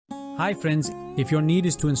Hi friends, if your need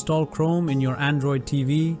is to install Chrome in your Android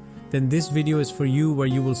TV, then this video is for you, where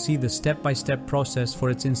you will see the step-by-step process for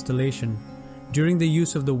its installation. During the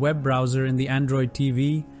use of the web browser in the Android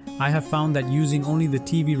TV, I have found that using only the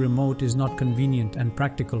TV remote is not convenient and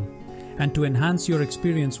practical. And to enhance your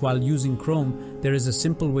experience while using Chrome, there is a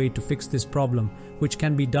simple way to fix this problem, which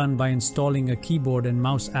can be done by installing a keyboard and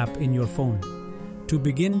mouse app in your phone. To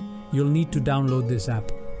begin, you'll need to download this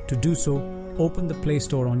app. To do so, open the Play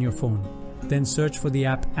Store on your phone. Then search for the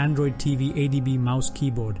app Android TV ADB Mouse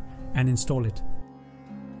Keyboard and install it.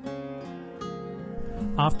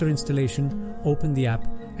 After installation, open the app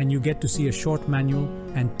and you get to see a short manual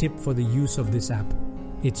and tip for the use of this app.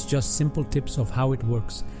 It's just simple tips of how it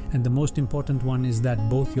works, and the most important one is that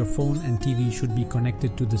both your phone and TV should be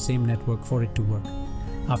connected to the same network for it to work.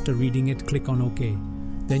 After reading it, click on OK.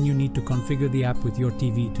 Then you need to configure the app with your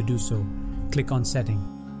TV. To do so, click on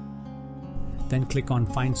Setting. Then click on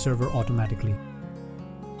Find Server Automatically.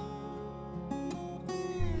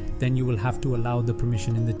 Then you will have to allow the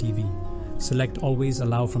permission in the TV. Select Always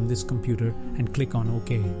Allow from this computer and click on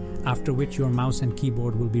OK, after which your mouse and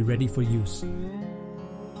keyboard will be ready for use.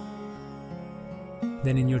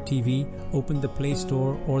 Then in your TV, open the Play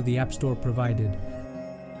Store or the App Store provided.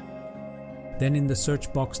 Then in the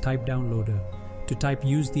search box, type Downloader. To type,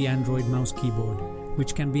 use the Android mouse keyboard,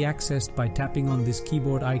 which can be accessed by tapping on this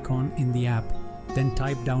keyboard icon in the app. Then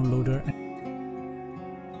type Downloader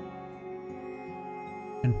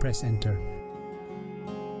and press Enter.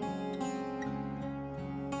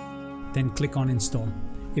 Then click on Install.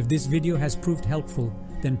 If this video has proved helpful,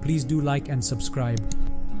 then please do like and subscribe.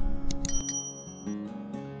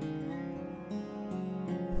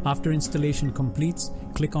 After installation completes,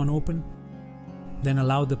 click on Open, then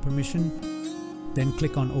allow the permission, then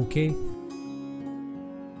click on OK.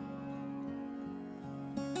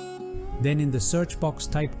 Then in the search box,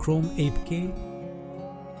 type Chrome APK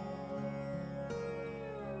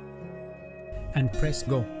and press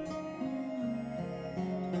Go.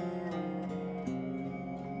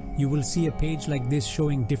 You will see a page like this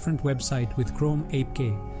showing different websites with Chrome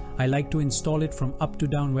APK. I like to install it from up to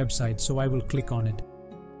down website, so I will click on it.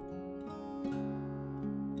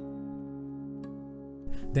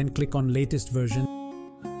 Then click on latest version.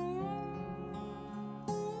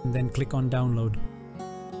 Then click on download.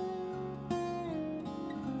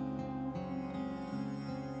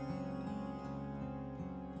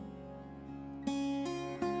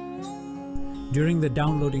 During the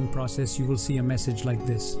downloading process, you will see a message like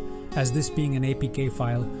this. As this being an APK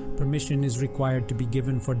file, permission is required to be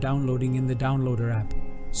given for downloading in the downloader app.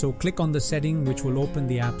 So click on the setting which will open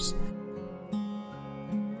the apps.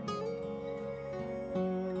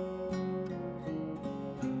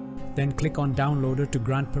 Then click on Downloader to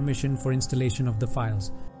grant permission for installation of the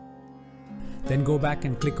files. Then go back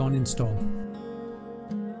and click on Install.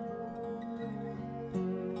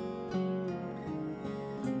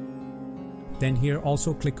 Then here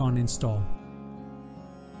also click on Install.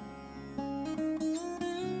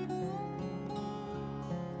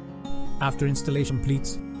 After installation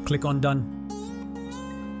completes, click on Done.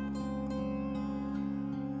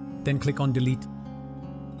 Then click on Delete.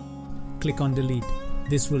 Click on Delete.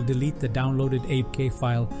 This will delete the downloaded APK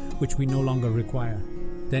file, which we no longer require.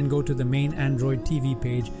 Then go to the main Android TV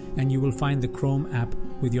page and you will find the Chrome app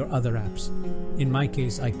with your other apps. In my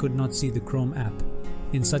case, I could not see the Chrome app.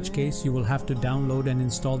 In such case, you will have to download and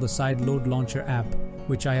install the Sideload Launcher app,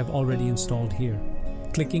 which I have already installed here.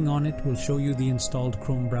 Clicking on it will show you the installed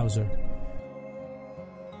Chrome browser.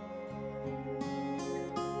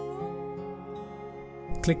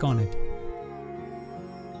 Click on it.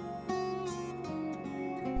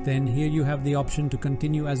 Then here you have the option to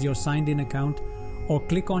continue as your signed in account, or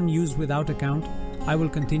click on Use Without Account. I will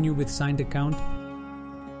continue with signed account.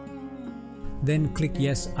 Then click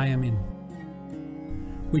Yes, I am in,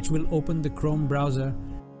 which will open the Chrome browser.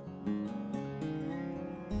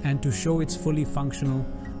 And to show it's fully functional,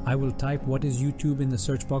 I will type what is YouTube in the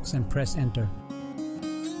search box and press Enter.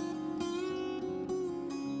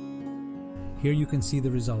 Here you can see the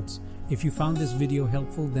results. If you found this video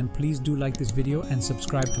helpful, then please do like this video and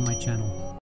subscribe to my channel.